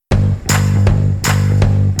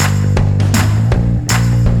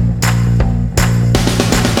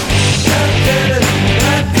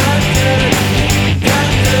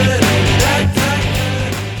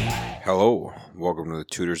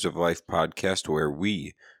Tutors of Life podcast, where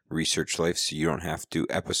we research life so you don't have to.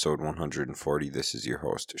 Episode 140. This is your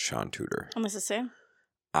host, Shaun Tudor. And this is Sam.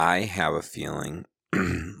 I have a feeling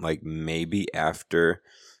like maybe after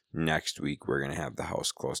next week we're going to have the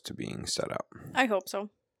house close to being set up. I hope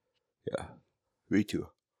so. Yeah, me too.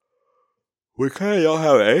 We kind of don't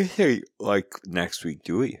have anything like next week,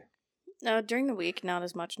 do we? During the week, not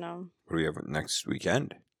as much, no. What do we have next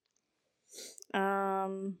weekend?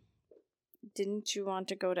 Didn't you want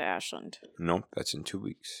to go to Ashland? Nope, that's in 2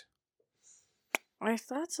 weeks. I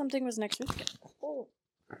thought something was next week. Oh.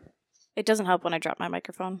 It doesn't help when I drop my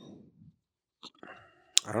microphone.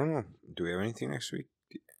 I don't know. Do we have anything next week?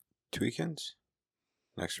 2 weekends?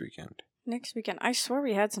 Next weekend. Next weekend. I swear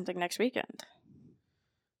we had something next weekend.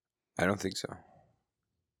 I don't think so.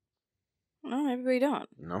 No, maybe we don't.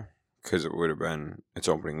 No, because it would have been, it's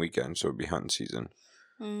opening weekend, so it would be hunting season.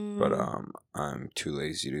 But I'm too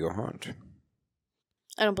lazy to go hunt.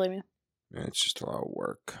 I don't blame you. And it's just a lot of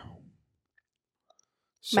work.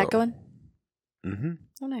 Matt going? Mm-hmm.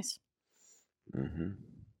 Oh, nice. Mm-hmm.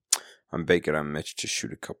 I'm baking on Mitch to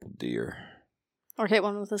shoot a couple deer. Or hit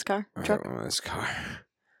one with his car. Truck. Hit one with his car.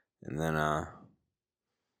 And then,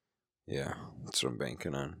 yeah, that's what I'm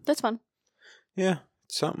banking on. That's fun. Yeah,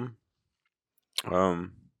 it's something.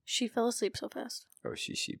 She fell asleep so fast. Oh,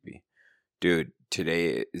 she's sleepy. Dude,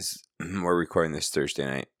 today is, we're recording this Thursday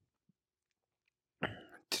night.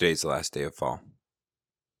 Today's the last day of fall.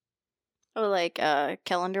 Oh, like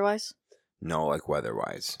calendar-wise? No, like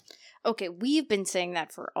weather-wise. Okay, we've been saying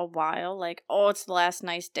that for a while. Like, oh, it's the last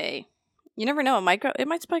nice day. You never know. It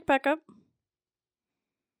might spike back up.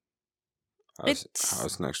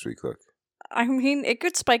 How's next week look? I mean, it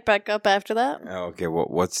could spike back up after that. Oh, okay,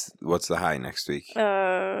 what's the high next week?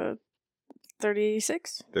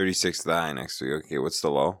 36. 36 is the high next week. Okay, what's the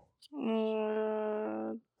low?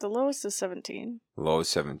 The lowest is 17. Low is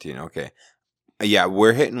 17, okay. Yeah,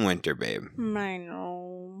 we're hitting winter, babe. I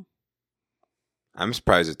know. I'm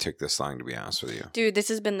surprised it took this long, to be honest with you. Dude, this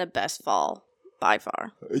has been the best fall by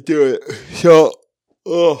far. Do it. So,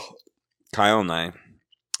 Kyle and I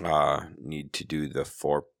need to do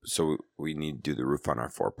we need to do the roof on our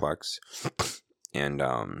fourplex. And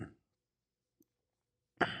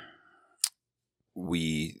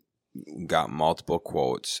we got multiple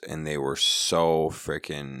quotes, and they were so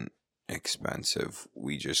freaking expensive.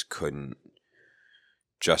 We just couldn't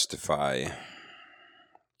justify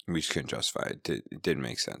it. It didn't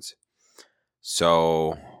make sense.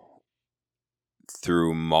 So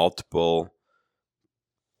through multiple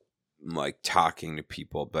talking to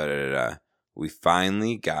people, we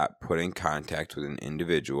finally got put in contact with an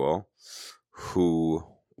individual who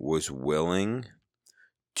was willing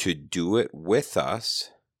to do it with us,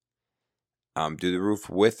 do the roof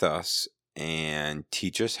with us, and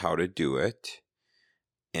teach us how to do it.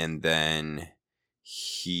 And then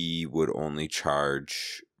he would only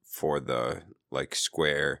charge for the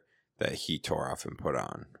square that he tore off and put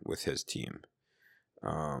on with his team.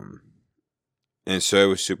 And so it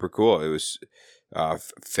was super cool. It was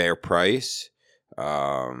fair price.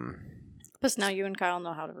 Plus now you and Kyle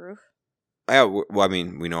know how to roof. Yeah, well, I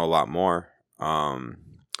mean, we know a lot more.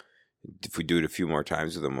 If we do it a few more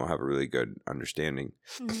times with them, we'll have a really good understanding.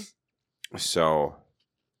 Mm-hmm. So,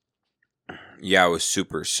 yeah, it was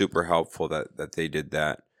super, super helpful that they did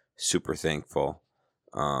that. Super thankful.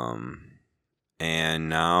 And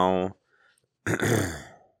now,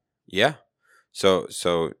 yeah. So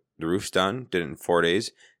the roof's done. Did it in 4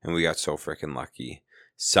 days, and we got so freaking lucky.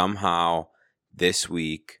 Somehow this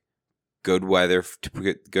week, good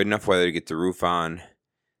enough weather to get the roof on.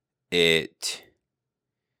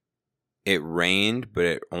 It rained, but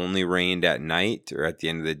it only rained at night or at the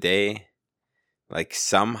end of the day.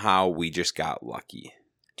 Somehow we just got lucky.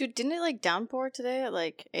 Dude, didn't it downpour today at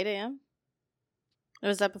 8 a.m.? Or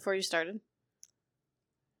was that before you started?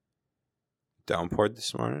 Downpoured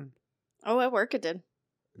this morning? Oh, at work it did.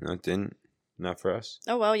 No, it didn't. Not for us.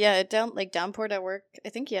 Oh, well, yeah, it downpoured at work, I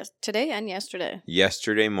think, today and yesterday.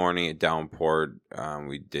 Yesterday morning it downpoured.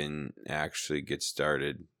 We didn't actually get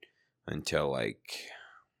started until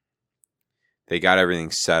they got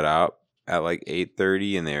everything set up at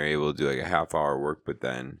 8:30, and they were able to do a half hour work, but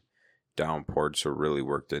then downpoured, so really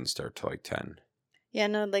work didn't start till 10. Yeah,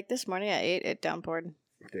 no, this morning at 8 it downpoured.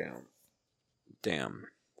 Damn.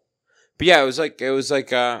 But yeah, it was I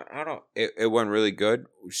don't know, it went really good.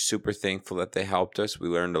 We're super thankful that they helped us. We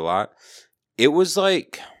learned a lot. It was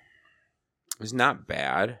it was not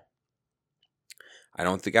bad. I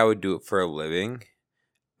don't think I would do it for a living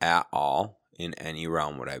at all. In any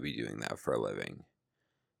realm would I be doing that for a living.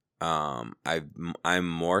 I'm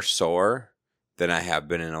more sore than I have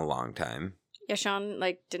been in a long time. Yeah, Shaun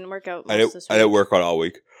didn't work out I most this week. didn't work out all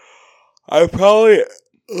week. I probably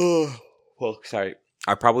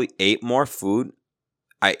I probably ate more food.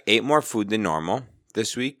 I ate more food than normal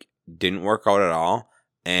this week. Didn't work out at all.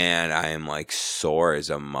 And I am sore as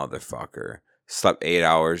a motherfucker. Slept 8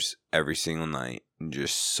 hours every single night. And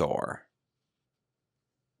just sore.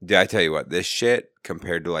 Did I tell you what? This shit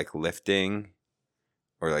compared to lifting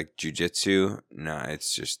or jujitsu, nah,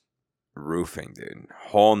 it's just roofing, dude.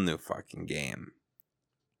 Whole new fucking game.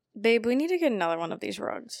 Babe, we need to get another one of these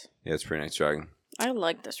rugs. Yeah, it's pretty nice rug. I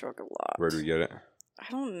like this rug a lot. Where do we get it?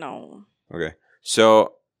 I don't know. Okay.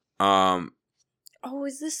 So, Oh,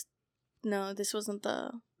 is this... No, this wasn't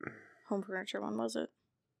the home furniture one, was it?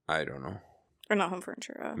 I don't know. Or not home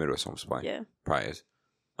furniture. Midwest Home Supply. Yeah. Probably is.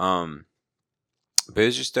 But it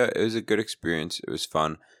was just it was a good experience. It was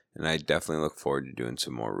fun. And I definitely look forward to doing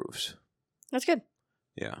some more roofs. That's good.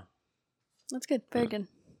 Yeah. That's good. Very good.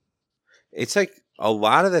 It's a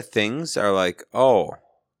lot of the things are oh,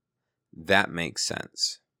 that makes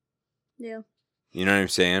sense. Yeah. You know what I'm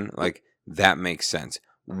saying? That makes sense.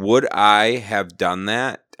 Would I have done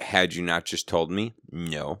that had you not just told me?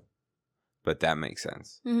 No. But that makes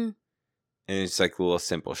sense. Mm-hmm. And it's little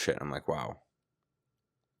simple shit. I'm wow.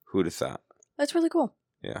 Who'd have thought? That's really cool.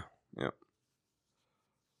 Yeah. Yep.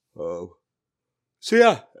 Oh. So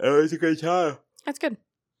yeah, it was a good time. That's good.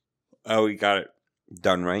 Oh, we got it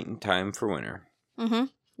done right in time for winter. Mm-hmm.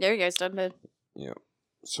 There you guys done it. Yep.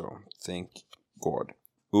 So thank God.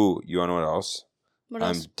 Ooh, you wanna know what else? What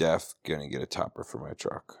else? I'm gonna get a topper for my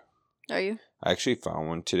truck. Are you? I actually found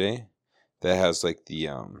one today that has the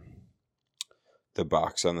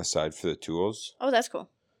box on the side for the tools. Oh, that's cool.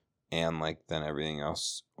 And then everything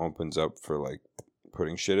else opens up for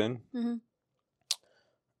putting shit in. Mm-hmm.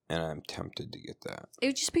 And I'm tempted to get that. It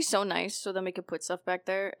would just be so nice so then we could put stuff back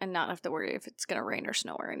there and not have to worry if it's going to rain or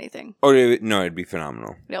snow or anything. Oh, no, it'd be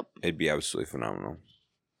phenomenal. Yep. It'd be absolutely phenomenal.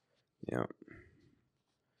 Yep.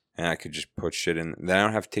 And I could just put shit in. Then I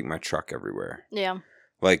don't have to take my truck everywhere. Yeah.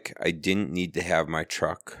 I didn't need to have my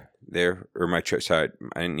truck there. Or my truck. Sorry,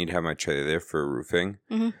 I didn't need to have my trailer there for roofing.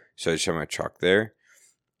 Mm-hmm. So I just had my truck there.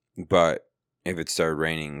 But if it started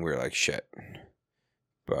raining, we were shit.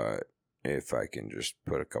 But if I can just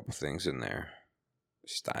put a couple things in there.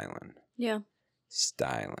 Styling. Yeah.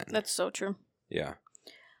 Styling. That's so true. Yeah.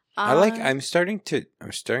 I'm starting to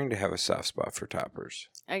have a soft spot for toppers.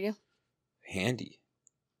 Are you? Handy.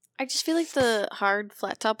 I just feel like the hard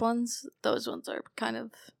flat top ones, those ones are kind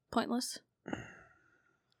of pointless.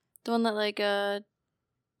 The one that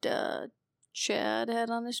Chad had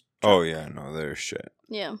on his truck. Oh yeah, no, they're shit.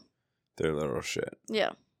 Yeah. They're little shit.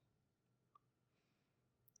 Yeah.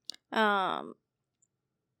 I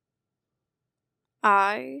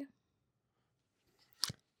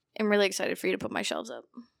am really excited for you to put my shelves up.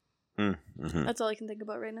 Mm-hmm. That's all I can think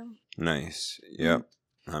about right now. Nice. Yep.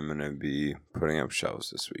 I'm going to be putting up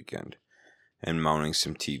shelves this weekend and mounting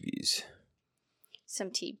some TVs.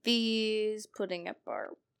 Some TVs, putting up our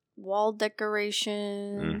wall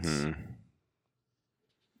decorations,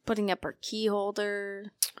 putting up our key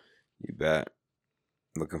holder. You bet.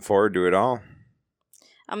 Looking forward to it all.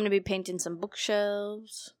 I'm going to be painting some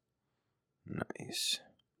bookshelves. Nice.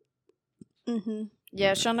 Mm-hmm. Yeah,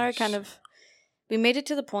 nice. Shaun and I we made it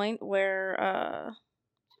to the point where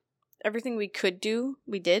everything we could do,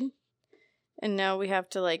 we did. And now we have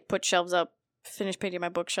to put shelves up, finish painting my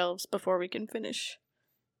bookshelves before we can finish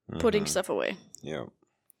putting stuff away. Yep.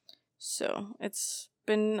 So it's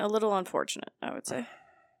been a little unfortunate, I would say.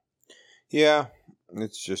 Yeah,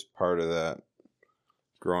 it's just part of that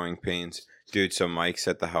growing pains. Dude, so Mike's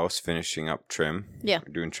at the house finishing up trim. Yeah.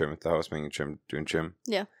 We're doing trim at the house, making trim, doing trim.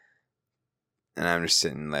 Yeah. And I'm just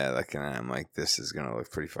sitting there looking at it. I'm like, this is going to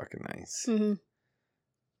look pretty fucking nice. Mm-hmm.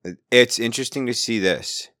 It's interesting to see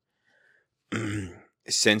this.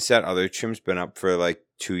 Since that other trim's been up for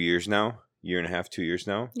 2 years now, year and a half, 2 years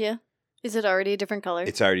now. Yeah. Is it already a different color?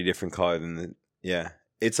 It's already a different color than the, yeah.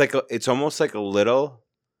 It's it's almost a little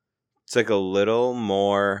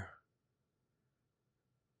more,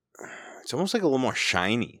 it's almost a little more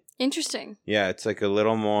shiny. Interesting. Yeah, it's a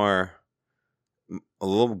little more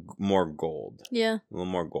gold. Yeah. A little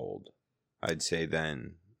more gold, I'd say,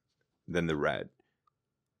 than the red.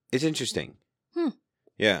 It's interesting.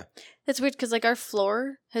 Yeah. That's weird because our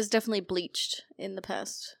floor has definitely bleached in the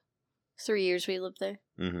past 3 years we lived there.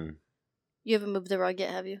 Mm-hmm. You haven't moved the rug yet,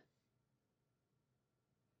 have you?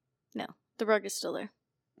 No. The rug is still there.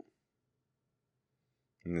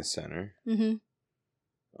 In the center? Mm-hmm.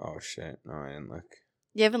 Oh, shit. No, I didn't look.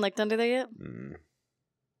 You haven't looked under there yet? Mm.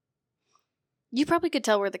 You probably could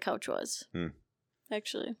tell where the couch was. Hmm.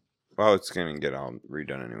 Actually. Well, it's going to get all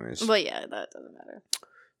redone anyways. But yeah, that doesn't matter.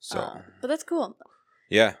 So. But that's cool.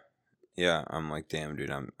 Yeah. Yeah. I'm like, damn,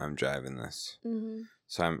 dude, I'm driving this. Mm-hmm.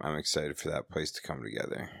 So I'm excited for that place to come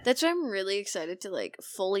together. That's why I'm really excited to like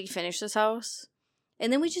fully finish this house.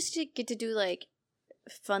 And then we just get to do like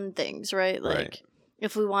fun things, right? Like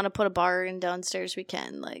if we want to put a bar in downstairs, we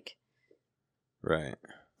can. Like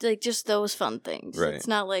just those fun things. Right. It's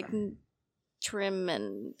not like trim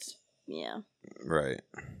and yeah. Right.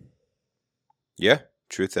 Yeah.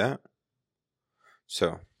 Truth that.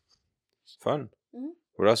 So fun. Mm-hmm.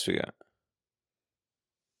 What else we got?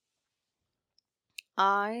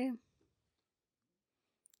 I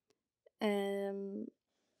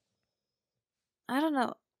don't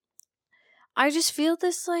know. I just feel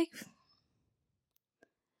this like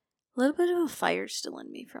a little bit of a fire still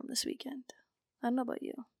in me from this weekend. I don't know about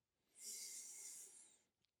you.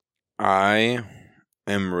 I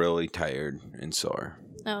am really tired and sore.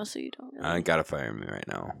 Oh, so you don't really. I gotta fire me right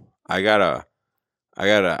now. I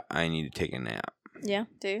need to take a nap. Yeah,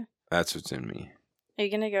 do you? That's what's in me. Are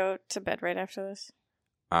you gonna go to bed right after this?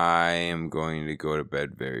 I am going to go to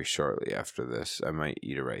bed very shortly after this. I might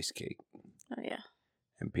eat a rice cake. Oh yeah.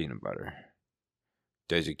 And peanut butter.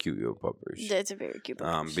 Those are cute little puppers. That's a very cute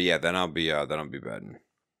puppers. But yeah, then I'll be bedding.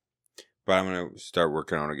 But I'm gonna start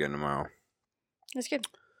working out again tomorrow. That's good.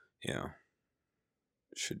 Yeah.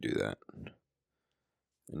 Should do that. I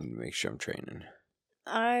need to make sure I'm training.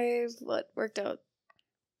 I've worked out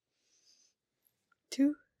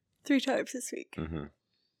 2-3 times this week. Mm-hmm.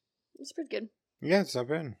 It's pretty good. Yeah, it's not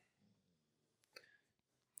bad.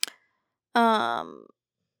 Yeah,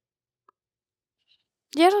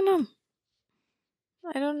 I don't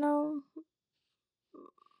know.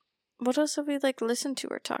 What else have we listened to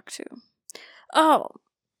or talked to? Oh,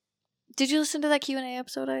 did you listen to that Q&A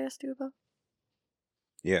episode I asked you about?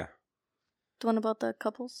 Yeah. The one about the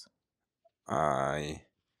couples? Was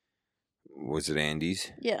it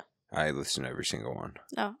Andy's? Yeah. I listened to every single one.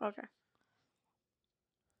 Oh, okay.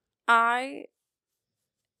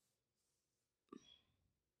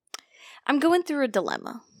 I'm going through a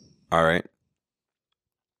dilemma. All right.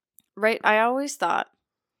 Right? I always thought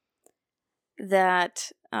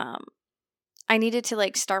that I needed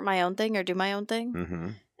to start my own thing or do my own thing. Mm-hmm.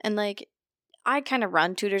 And I kind of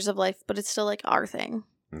run Tutors of Life, but it's still our thing.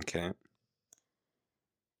 Okay.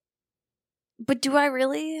 But do I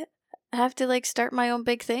really have to start my own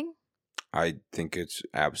big thing? I think it's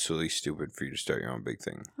absolutely stupid for you to start your own big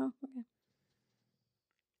thing. Oh, okay.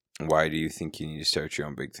 Why do you think you need to start your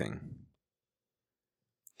own big thing?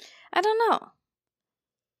 I don't know.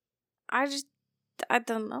 I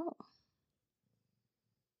don't know.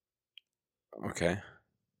 Okay.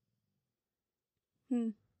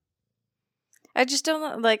 I just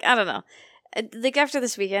don't know. I don't know. After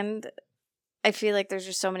this weekend, I feel like there's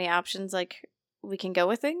just so many options we can go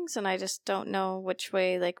with things, and I just don't know which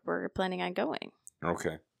way we're planning on going.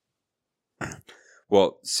 Okay.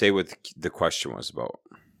 Well, say what the question was about.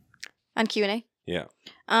 On Q&A? Yeah.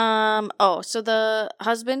 So the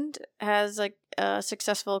husband has a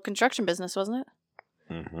successful construction business, wasn't it?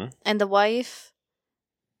 Mm-hmm. And the wife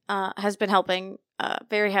has been helping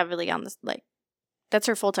very heavily on this. That's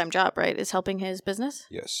her full-time job, right? Is helping his business?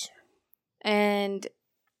 Yes. And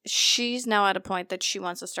she's now at a point that she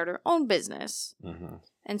wants to start her own business. Mm-hmm.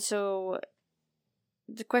 And so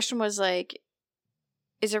the question was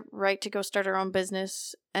is it right to go start her own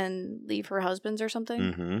business and leave her husband's or something?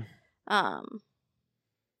 Mm-hmm.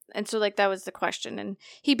 And so that was the question. And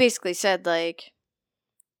he basically said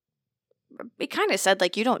he kind of said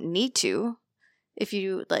you don't need to if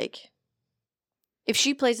you if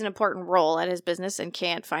she plays an important role at his business and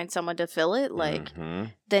can't find someone to fill it,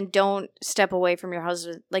 then don't step away from your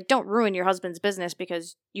husband. Don't ruin your husband's business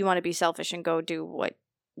because you want to be selfish and go do what,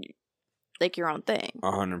 your own thing.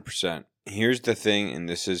 100%. Here's the thing, and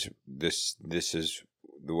this is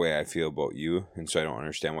the way I feel about you, and so I don't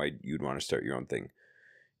understand why you'd want to start your own thing.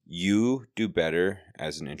 You do better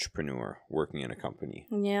as an intrapreneur working in a company.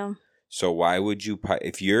 Yeah. So why would you,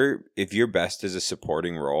 if you're best as a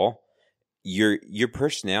supporting role, your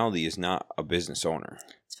personality is not a business owner.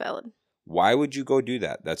 It's valid. Why would you go do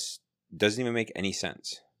that? Doesn't even make any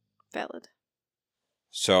sense. Valid.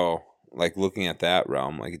 So, looking at that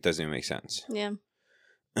realm, it doesn't even make sense. Yeah.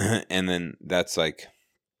 And then that's what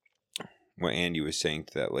Andy was saying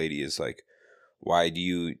to that lady is why do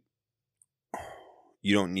you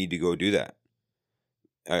don't need to go do that?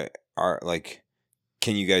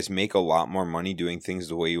 Can you guys make a lot more money doing things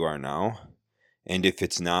the way you are now? And if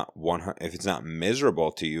it's not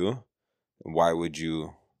miserable to you, why would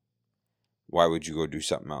you go do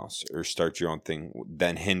something else or start your own thing?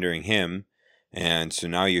 Then hindering him And so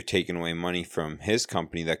now you're taking away money from his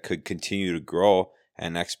company that could continue to grow at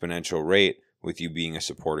an exponential rate with you being a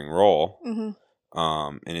supporting role.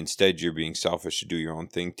 And instead you're being selfish to do your own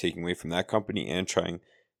thing, taking away from that company and trying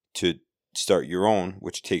to start your own,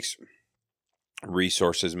 which takes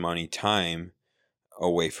resources, money, time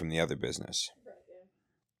away from the other business.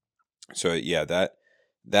 So yeah,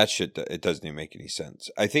 that shit, it doesn't even make any sense.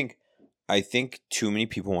 I think too many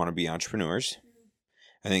people want to be entrepreneurs.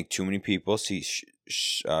 I think too many people see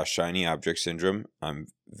shiny object syndrome. I'm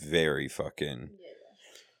very fucking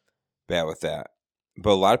bad with that.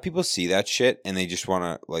 But a lot of people see that shit and they just want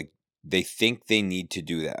to, like, they think they need to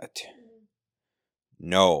do that.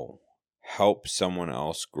 No. Help someone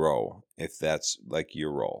else grow if that's, like,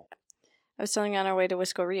 your role. I was telling you on our way to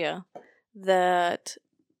Wiscoria that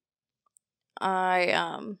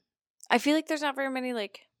I feel like there's not very many,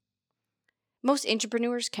 like, most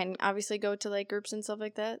entrepreneurs can obviously go to, like, groups and stuff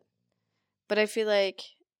like that, but I feel like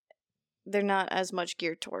they're not as much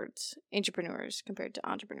geared towards entrepreneurs compared to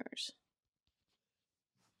entrepreneurs.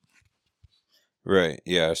 Right,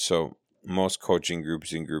 yeah, so most coaching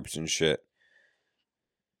groups and shit,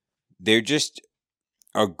 they're just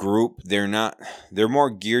a group. They're more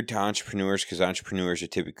geared to entrepreneurs because entrepreneurs are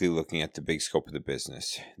typically looking at the big scope of the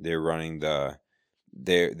business. They're running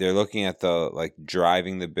they're looking at the, like,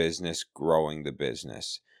 driving the business, growing the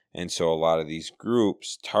business. And so a lot of these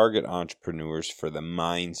groups target entrepreneurs for the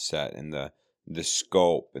mindset and the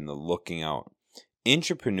scope and the looking out.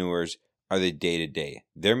 Entrepreneurs are the day-to-day.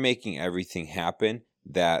 They're making everything happen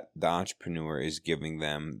that the entrepreneur is giving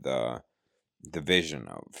them the vision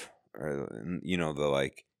of. Or, you know, the,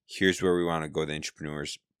 like, here's where we want to go. The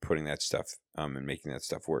entrepreneurs putting that stuff and making that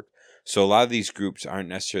stuff work. So a lot of these groups aren't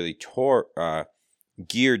necessarily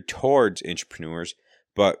geared towards entrepreneurs,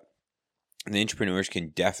 but the entrepreneurs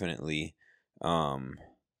can definitely go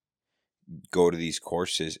to these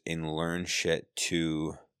courses and learn shit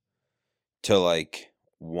to like,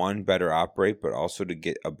 one, better operate, but also to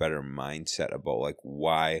get a better mindset about, like,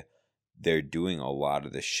 why they're doing a lot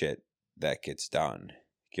of the shit that gets done.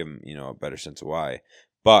 Give them, you know, a better sense of why.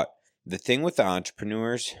 But the thing with the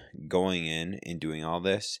entrepreneurs going in and doing all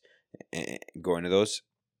this, going to those,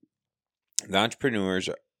 the entrepreneurs,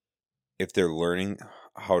 if they're learning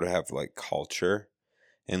how to have, like, culture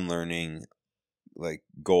and learning, like,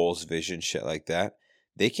 goals, vision, shit like that,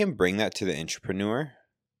 they can bring that to the entrepreneur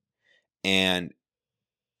and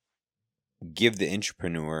give the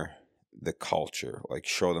entrepreneur the culture, like,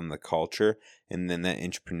 show them the culture, and then that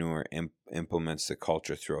entrepreneur implements the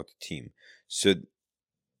culture throughout the team. So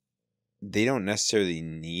they don't necessarily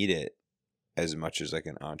need it as much as, like,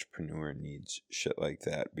 an entrepreneur needs shit like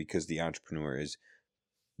that, because the entrepreneur is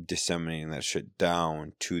disseminating that shit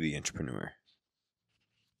down to the entrepreneur.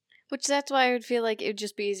 Which, that's why I would feel like it would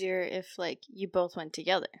just be easier if, like, you both went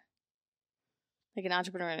together. Like an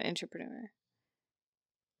entrepreneur and an entrepreneur.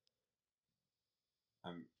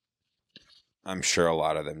 I'm sure a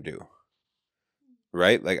lot of them do.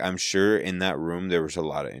 Right? Like, I'm sure in that room there was a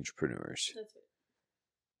lot of entrepreneurs.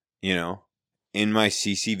 You know? In my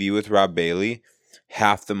CCV with Rob Bailey,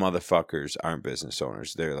 half the motherfuckers aren't business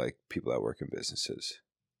owners. They're, like, people that work in businesses.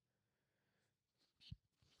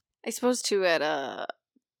 I suppose too at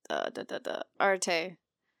Arte,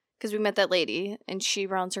 because we met that lady and she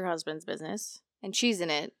runs her husband's business and she's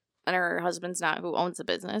in it and her husband's not, who owns the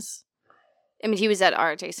business. I mean, he was at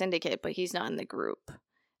Arte Syndicate, but he's not in the group.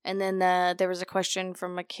 And then there was a question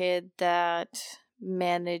from a kid that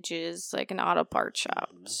manages, like, an auto part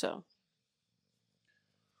shop. So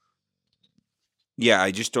yeah,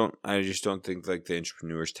 I just don't think, like, the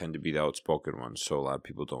entrepreneurs tend to be the outspoken ones, so a lot of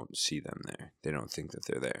people don't see them there. They don't think that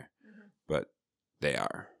they're there. But they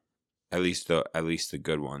are. At least the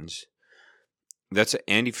good ones. That's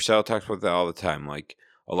Andy Frisell talks about that all the time. Like,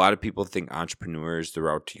 a lot of people think entrepreneur is the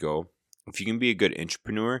route to go. If you can be a good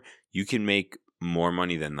entrepreneur, you can make more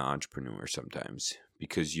money than the entrepreneur sometimes,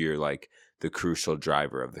 because you're, like, the crucial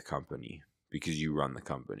driver of the company, because you run the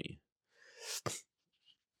company.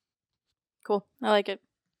 cool. I like it.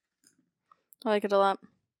 I like it a lot.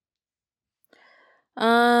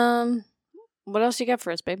 What else you got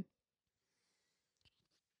for us, babe?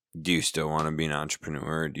 Do you still want to be an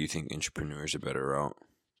entrepreneur, or do you think entrepreneur is a better route?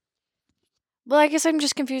 Well, I guess I'm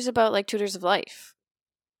just confused about, like, tutors of life.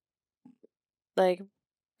 Like,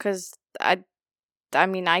 because I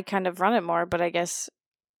mean, I kind of run it more, but I guess,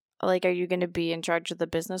 like, are you going to be in charge of the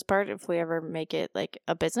business part if we ever make it, like,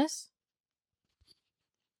 a business?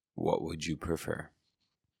 What would you prefer?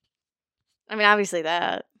 I mean, obviously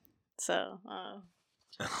that. So,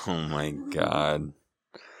 Oh my god.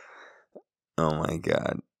 Oh my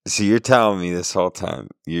god. So you're telling me this whole time,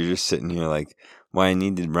 you're just sitting here like, well, I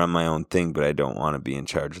need to run my own thing, but I don't want to be in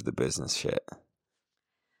charge of the business shit.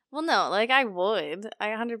 Well, no, like I would. I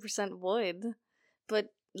 100% would. But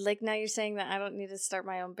like now you're saying that I don't need to start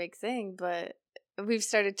my own big thing, but we've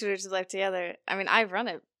started Tutors of Life together. I mean, I run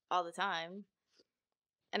it all the time.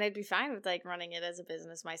 And I'd be fine with like running it as a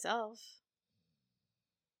business myself.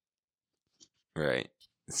 Right.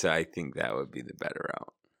 So I think that would be the better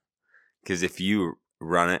route. Because if you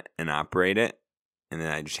run it and operate it, and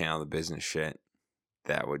then I just handle the business shit,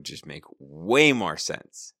 that would just make way more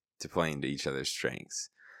sense to play into each other's strengths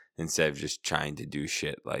instead of just trying to do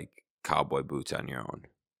shit like cowboy boots on your own.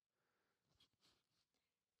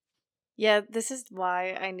 Yeah, this is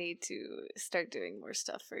why I need to start doing more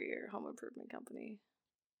stuff for your home improvement company.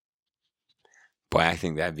 Boy, I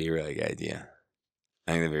think that'd be a really good idea.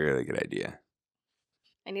 I think that'd be a really good idea.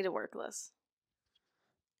 I need to work less.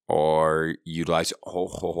 Or utilize.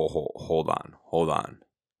 Hold on.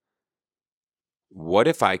 What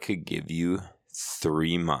if I could give you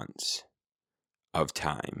 3 months of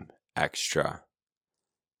time extra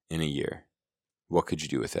in a year? What could you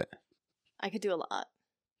do with it? I could do a lot.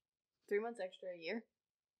 3 months extra a year?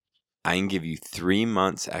 I can give you 3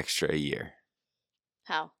 months extra a year.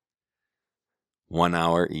 How? 1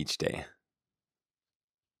 hour each day.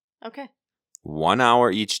 Okay. 1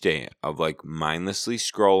 hour each day of like mindlessly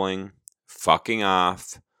scrolling, fucking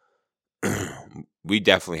off. We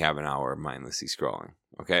definitely have an hour of mindlessly scrolling.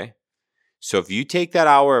 Okay. So if you take that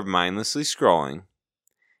hour of mindlessly scrolling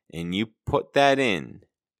and you put that in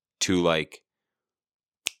to like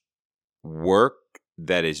work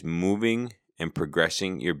that is moving and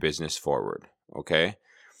progressing your business forward. Okay.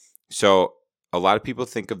 So a lot of people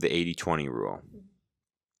think of the 80-20 rule.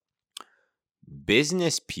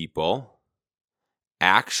 Business people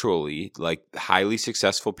actually, like highly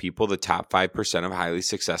successful people, the top 5% of highly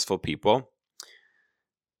successful people,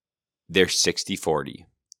 they're 60-40.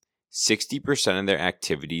 60% of their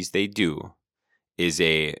activities they do is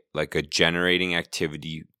a generating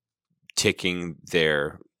activity, ticking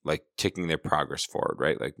their progress forward,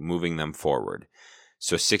 right? Like moving them forward.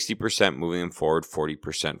 So 60% moving them forward,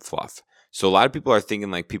 40% fluff. So a lot of people are thinking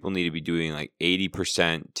like people need to be doing like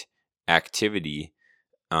 80% activity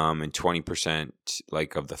and 20%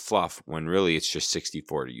 like of the fluff, when really it's just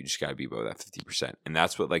 60-40. You just got to be above that 50%. And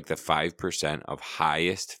that's what like the 5% of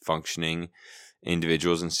highest functioning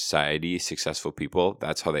individuals in society, successful people,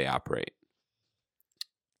 that's how they operate.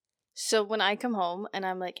 So when I come home and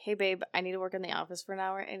I'm like, hey babe, I need to work in the office for an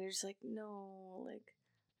hour, and you're just like, no, like,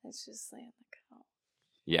 let's just lay on the couch.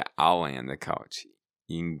 Yeah, I'll lay on the couch.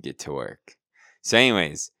 You can get to work. So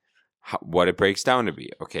anyways, what it breaks down to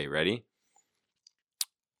be. Okay, ready?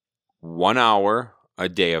 1 hour a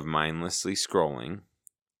day of mindlessly scrolling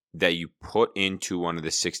that you put into one of the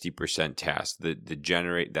 60% tasks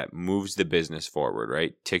that moves the business forward,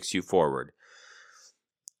 right? Ticks you forward.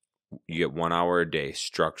 You get 1 hour a day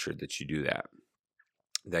structured that you do that.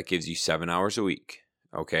 That gives you 7 hours a week.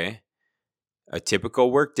 Okay. A typical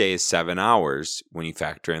work day is 7 hours when you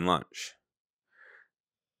factor in lunch.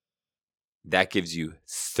 That gives you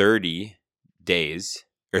 30 days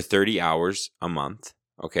or 30 hours a month.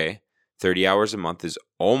 Okay. 30 hours a month is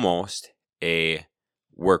almost a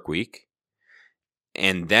work week.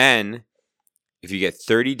 And then if you get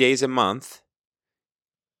 30 days a month,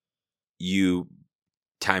 you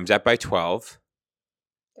times that by 12.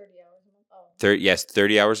 30 hours a month? Oh.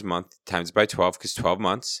 30 hours a month times by 12 because 12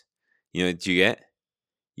 months. You know what you get?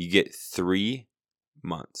 You get 3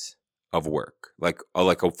 months of work, like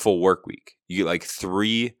a full work week. You get like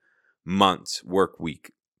 3 months work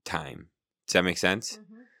week time. Does that make sense?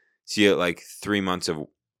 Mm-hmm. So you get like 3 months of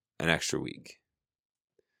an extra week.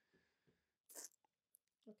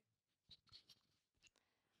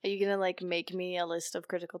 Are you gonna like make me a list of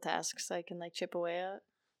critical tasks I can like chip away at?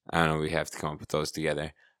 I don't know. We have to come up with those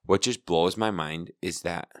together. What just blows my mind is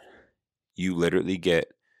that you literally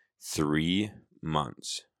get 3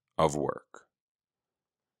 months of work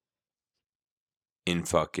in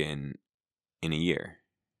a year.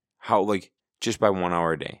 How, like, just by 1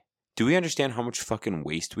 hour a day. Do we understand how much fucking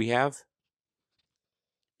waste we have?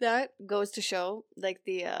 That goes to show like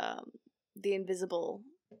the invisible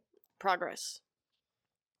progress.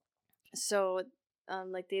 So,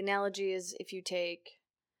 like the analogy is if you take,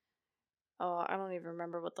 oh, I don't even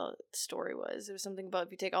remember what the story was. It was something about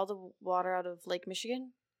if you take all the water out of Lake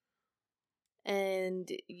Michigan and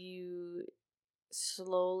you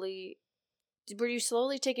were you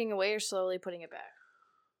slowly taking away or slowly putting it back?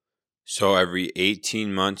 So every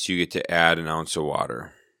 18 months you get to add an ounce of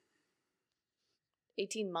water.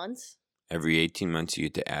 18 months? Every 18 months you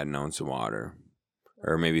get to add an ounce of water.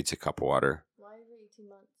 Or maybe it's a cup of water. Why every 18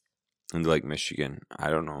 months? In Lake Michigan. I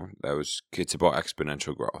don't know. It's about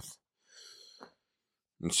exponential growth.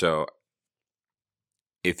 And so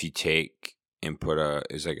if you take and put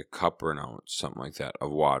it's like a cup or an ounce, something like that,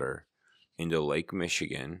 of water into Lake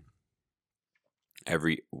Michigan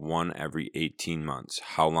every 18 months,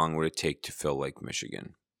 how long would it take to fill Lake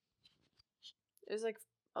Michigan? It was like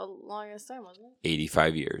a longest time, wasn't it?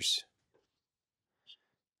 85 years.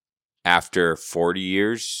 After 40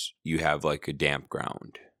 years, you have like a damp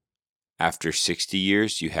ground. After 60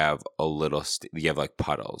 years, you have a little, you have like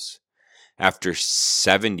puddles. After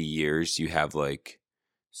 70 years, you have like,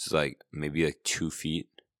 it's like maybe like 2 feet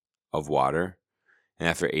of water. And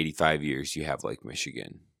after 85 years, you have Lake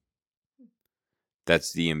Michigan.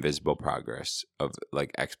 That's the invisible progress of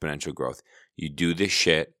like exponential growth. You do this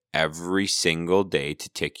shit every single day to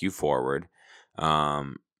tick you forward.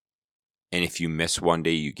 And if you miss one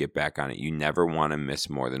day, you get back on it. You never want to miss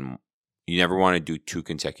you never want to do 2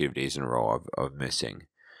 consecutive days in a row of missing.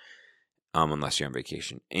 Unless you're on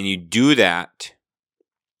vacation. And you do that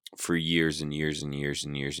for years and years and years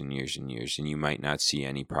and years and years and years. And you might not see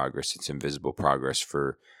any progress. It's invisible progress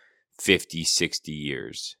for 50, 60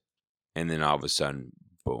 years. And then all of a sudden,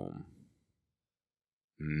 boom.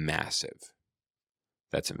 Massive.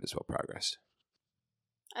 That's invisible progress.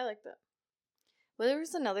 I like that. Well, there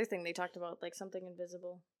was another thing they talked about, like something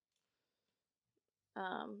invisible.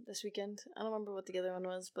 This weekend. I don't remember what the other one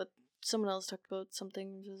was, but someone else talked about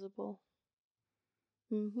something invisible.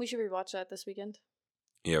 We should rewatch that this weekend.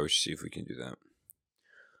 Yeah, we should see if we can do that.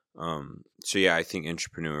 So yeah, I think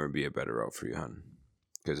Intrapreneur would be a better route for you, hon.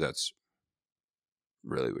 Because that's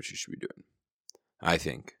really what you should be doing. I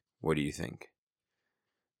think. What do you think?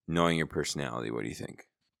 Knowing your personality, what do you think?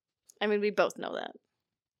 I mean, we both know that.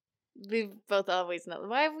 We both always know.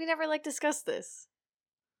 Why have we never discussed this?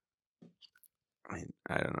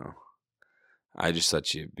 I don't know. I just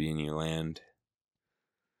let you be in your land,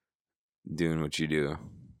 doing what you do.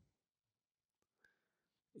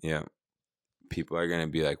 Yeah. People are going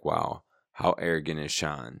to be like, wow, how arrogant is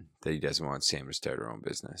Shaun that he doesn't want Sam to start her own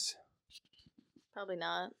business? Probably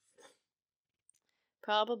not.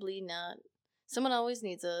 Probably not. Someone always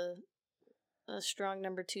needs a strong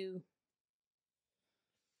number 2.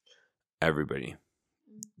 Everybody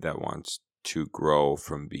that wants to grow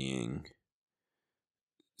from being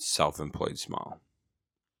self-employed small.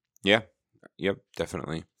 Yeah. Yep,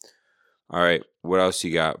 definitely. All right. What else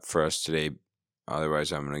you got for us today?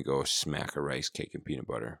 Otherwise, I'm going to go smack a rice cake and peanut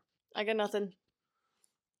butter. I got nothing.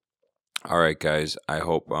 All right, guys. I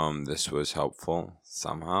hope this was helpful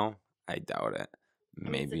somehow. I doubt it.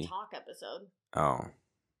 Maybe. It's a talk episode. Oh.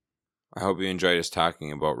 I hope you enjoyed us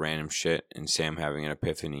talking about random shit and Sam having an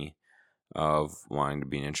epiphany of wanting to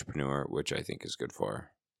be an entrepreneur, which I think is good for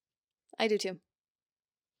her. I do too.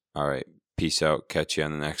 All right. Peace out. Catch you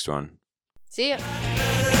on the next one. See ya.